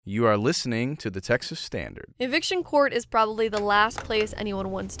You are listening to the Texas Standard. Eviction court is probably the last place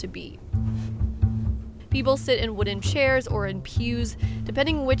anyone wants to be. People sit in wooden chairs or in pews,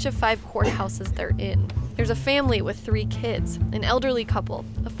 depending which of 5 courthouses they're in. There's a family with 3 kids, an elderly couple,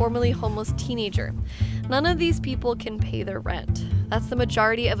 a formerly homeless teenager. None of these people can pay their rent. That's the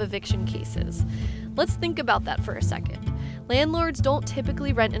majority of eviction cases. Let's think about that for a second. Landlords don't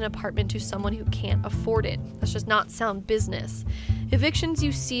typically rent an apartment to someone who can't afford it. That's just not sound business. Evictions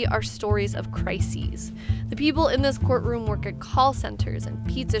you see are stories of crises. The people in this courtroom work at call centers and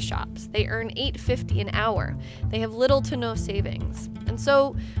pizza shops. They earn $8.50 an hour. They have little to no savings. And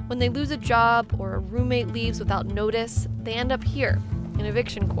so, when they lose a job or a roommate leaves without notice, they end up here, in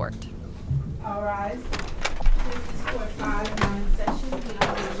eviction court. All rise. This is Court 5 now in session. The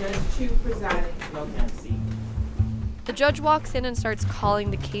Honorable Judge 2 presiding. The judge walks in and starts calling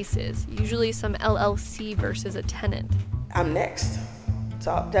the cases, usually some LLC versus a tenant. I'm next.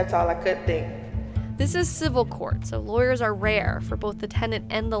 So that's all I could think. This is civil court, so lawyers are rare for both the tenant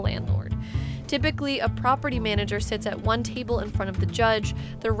and the landlord. Typically, a property manager sits at one table in front of the judge,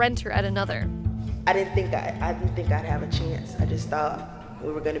 the renter at another. I didn't think I'd have a chance. I just thought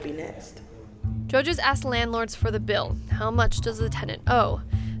we were going to be next. Judges ask landlords for the bill. How much does the tenant owe?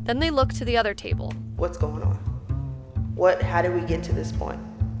 Then they look to the other table. What's going on? How did we get to this point?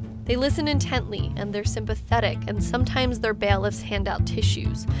 They listen intently, and they're sympathetic, and sometimes their bailiffs hand out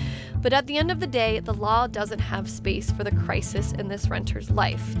tissues. But at the end of the day, the law doesn't have space for the crisis in this renter's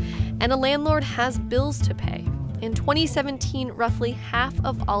life, and a landlord has bills to pay. In 2017, roughly half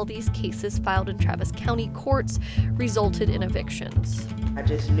of all these cases filed in Travis County courts resulted in evictions. I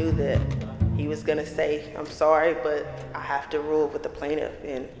just knew that he was going to say, I'm sorry, but I have to rule with the plaintiff,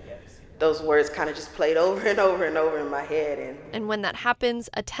 and those words kind of just played over and over and over in my head. And when that happens,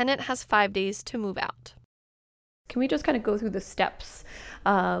 a tenant has 5 days to move out. Can we just kind of go through the steps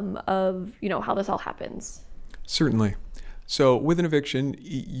of how this all happens? Certainly. So with an eviction,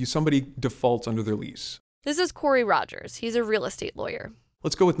 somebody defaults under their lease. This is Corey Rogers. He's a real estate lawyer.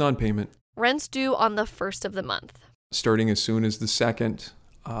 Let's go with non-payment. Rent's due on the 1st of the month. Starting as soon as the 2nd,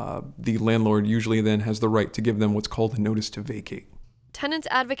 the landlord usually then has the right to give them what's called a notice to vacate. Tenants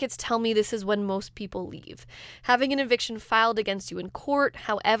advocates tell me this is when most people leave. Having an eviction filed against you in court,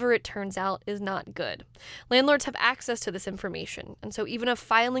 however it turns out, is not good. Landlords have access to this information, and so even a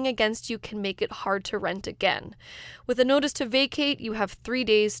filing against you can make it hard to rent again. With a notice to vacate, you have 3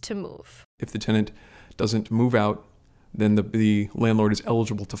 days to move. If the tenant doesn't move out, then the landlord is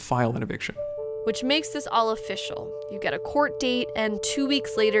eligible to file an eviction. Which makes this all official. You get a court date, and 2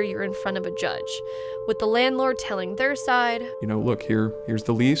 weeks later, you're in front of a judge, with the landlord telling their side, look, here's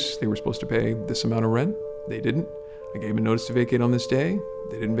the lease. They were supposed to pay this amount of rent. They didn't. I gave them a notice to vacate on this day.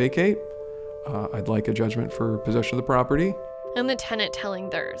 They didn't vacate. I'd like a judgment for possession of the property. And the tenant telling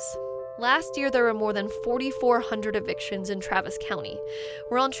theirs. Last year, there were more than 4,400 evictions in Travis County.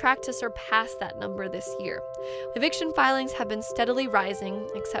 We're on track to surpass that number this year. Eviction filings have been steadily rising,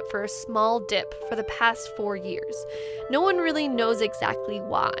 except for a small dip for the past 4 years. No one really knows exactly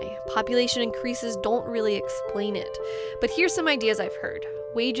why. Population increases don't really explain it. But here's some ideas I've heard.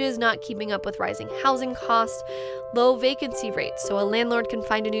 Wages not keeping up with rising housing costs, low vacancy rates so a landlord can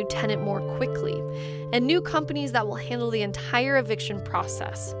find a new tenant more quickly, and new companies that will handle the entire eviction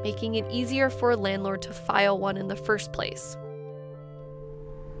process, making it easier for a landlord to file one in the first place.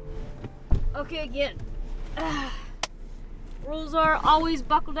 Okay, again. Rules are always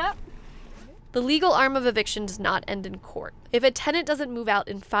buckled up. The legal arm of eviction does not end in court. If a tenant doesn't move out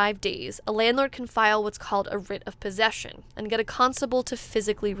in 5 days, a landlord can file what's called a writ of possession and get a constable to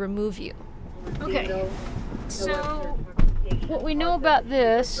physically remove you. Okay, so what we know about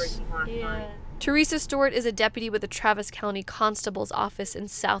this is... Teresa Stewart is a deputy with the Travis County Constable's office in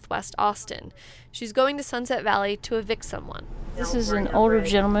southwest Austin. She's going to Sunset Valley to evict someone. This is an older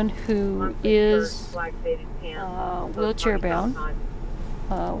gentleman who is wheelchair bound.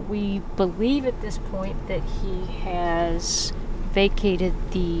 We believe at this point that he has vacated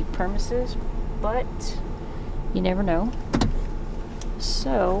the premises, but you never know.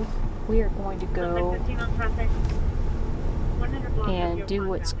 So we are going to go and do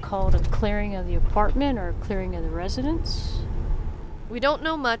what's called a clearing of the apartment or a clearing of the residence. We don't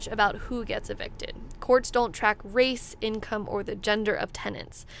know much about who gets evicted. Courts don't track race, income, or the gender of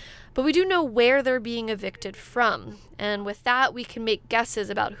tenants. But we do know where they're being evicted from, and with that, we can make guesses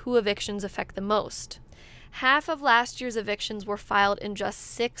about who evictions affect the most. Half of last year's evictions were filed in just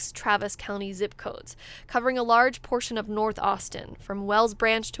 6 Travis County zip codes, covering a large portion of North Austin, from Wells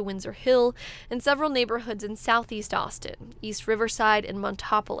Branch to Windsor Hill, and several neighborhoods in Southeast Austin, East Riverside, and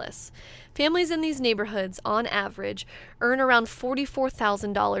Montopolis. Families in these neighborhoods, on average, earn around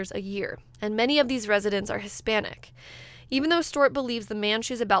 $44,000 a year, and many of these residents are Hispanic. Even though Stewart believes the man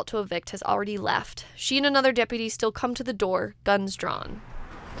she's about to evict has already left, she and another deputy still come to the door, guns drawn.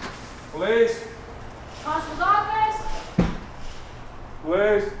 Police! Constable's office!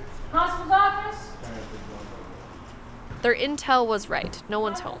 Police! Constable's office! Their intel was right. No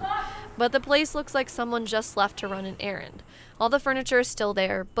one's home. But the place looks like someone just left to run an errand. All the furniture is still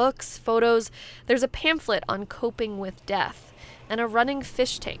there. Books, photos. There's a pamphlet on coping with death. And a running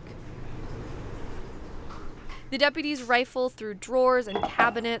fish tank. The deputies rifle through drawers and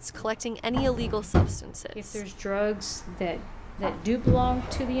cabinets, collecting any illegal substances. If there's drugs that do belong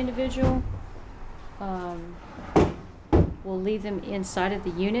to the individual, we'll leave them inside of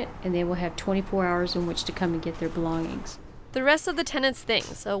the unit, and they will have 24 hours in which to come and get their belongings. The rest of the tenant's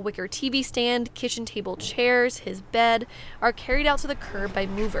things, a wicker TV stand, kitchen table chairs, his bed, are carried out to the curb by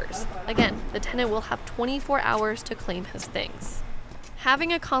movers. Again, the tenant will have 24 hours to claim his things.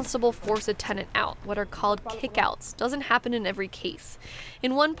 Having a constable force a tenant out, what are called kickouts, doesn't happen in every case.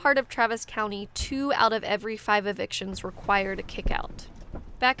 In one part of Travis County, 2 out of every 5 evictions required a kickout.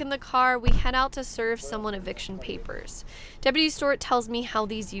 Back in the car, we head out to serve someone eviction papers. Deputy Stewart tells me how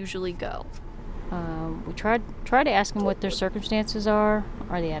these usually go. We try to ask them what their circumstances are.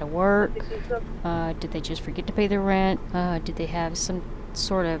 Are they out of work? Did they just forget to pay their rent? Did they have some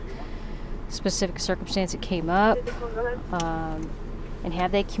sort of specific circumstance that came up? And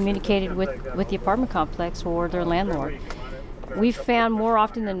have they communicated with the apartment complex or their landlord? We've found more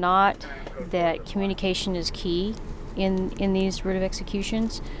often than not that communication is key in these writ of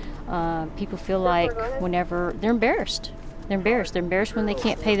executions. People feel like whenever they're embarrassed when they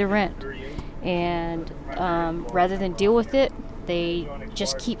can't pay their rent. And rather than deal with it, they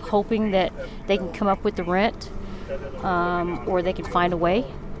just keep hoping that they can come up with the rent or they can find a way.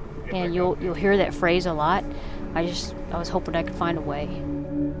 And you'll hear that phrase a lot. I was hoping I could find a way.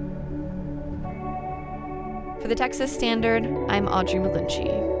 For the Texas Standard, I'm Audrey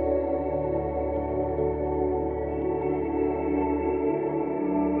McGlinchey.